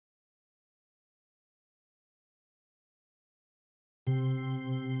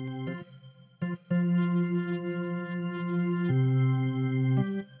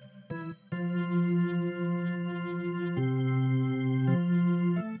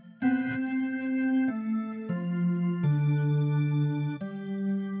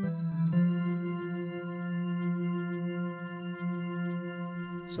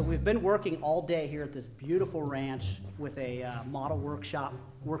So we've been working all day here at this beautiful ranch with a model workshop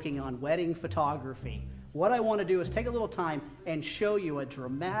working on wedding photography. What I want to do is take a little time and show you a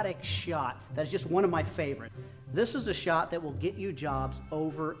dramatic shot that's just one of my favorite. This is a shot that will get you jobs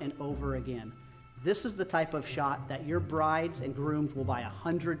over and over again. This is the type of shot that your brides and grooms will buy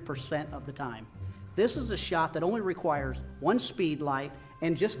 100% of the time. This is a shot that only requires one speed light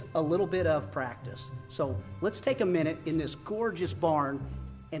and just a little bit of practice. So let's take a minute in this gorgeous barn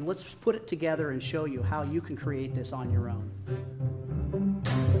and let's put it together and show you how you can create this on your own.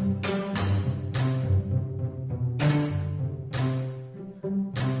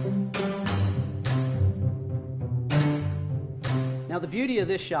 Now the beauty of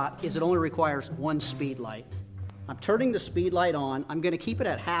this shot is it only requires one speed light. I'm turning the speed light on. I'm going to keep it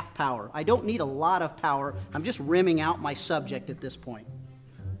at half power. I don't need a lot of power. I'm just rimming out my subject at this point.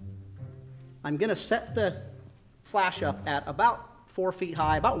 I'm going to set the flash up at about 4 feet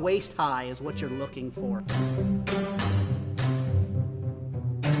high, about waist high is what you're looking for.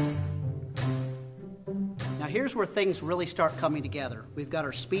 Now here's where things really start coming together. We've got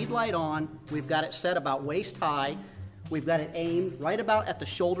our speed light on. We've got it set about waist high. We've got it aimed right about at the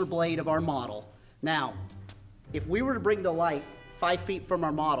shoulder blade of our model. Now, if we were to bring the light 5 feet from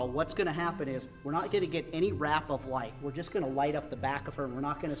our model, what's going to happen is we're not going to get any wrap of light. We're just going to light up the back of her, and we're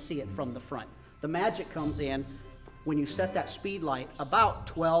not going to see it from the front. The magic comes in when you set that speed light about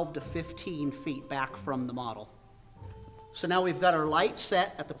 12 to 15 feet back from the model. So now we've got our light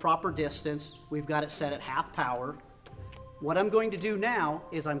set at the proper distance. We've got it set at half power. What I'm going to do now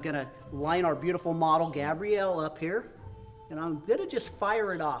is I'm going to line our beautiful model Gabrielle up here, and I'm going to just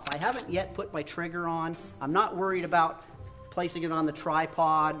fire it off. I haven't yet put my trigger on. I'm not worried about placing it on the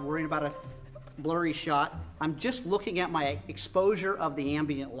tripod, worried about a blurry shot. I'm just looking at my exposure of the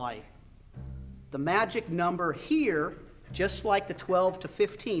ambient light. The magic number here, just like the 12 to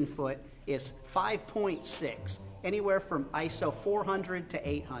 15 foot, is 5.6, anywhere from ISO 400 to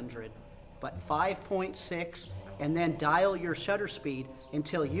 800, but 5.6, and then dial your shutter speed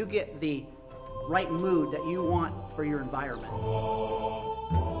until you get the right mood that you want for your environment.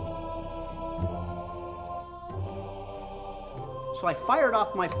 So I fired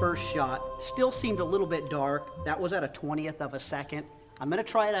off my first shot. Still seemed a little bit dark. That was at a 20th of a second. I'm going to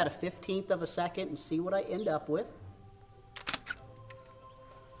try it at a 15th of a second and see what I end up with.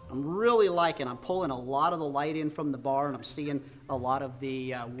 I'm really liking, I'm pulling a lot of the light in from the bar, and I'm seeing a lot of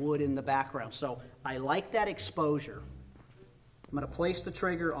the wood in the background. So I like that exposure. I'm going to place the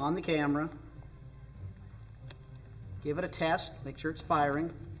trigger on the camera. Give it a test, make sure it's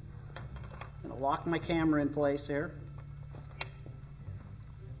firing. I'm going to lock my camera in place here.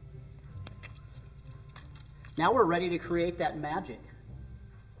 Now we're ready to create that magic.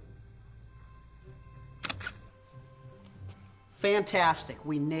 Fantastic,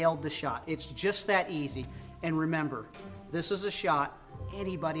 we nailed the shot. It's just that easy. And remember, this is a shot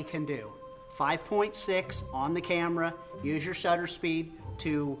anybody can do. 5.6 on the camera, use your shutter speed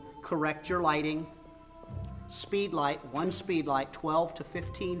to correct your lighting. Speed light, one speed light, 12 to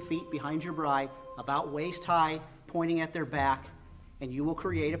 15 feet behind your bride, about waist high, pointing at their back, and you will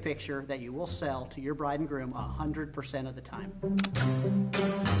create a picture that you will sell to your bride and groom 100% of the time.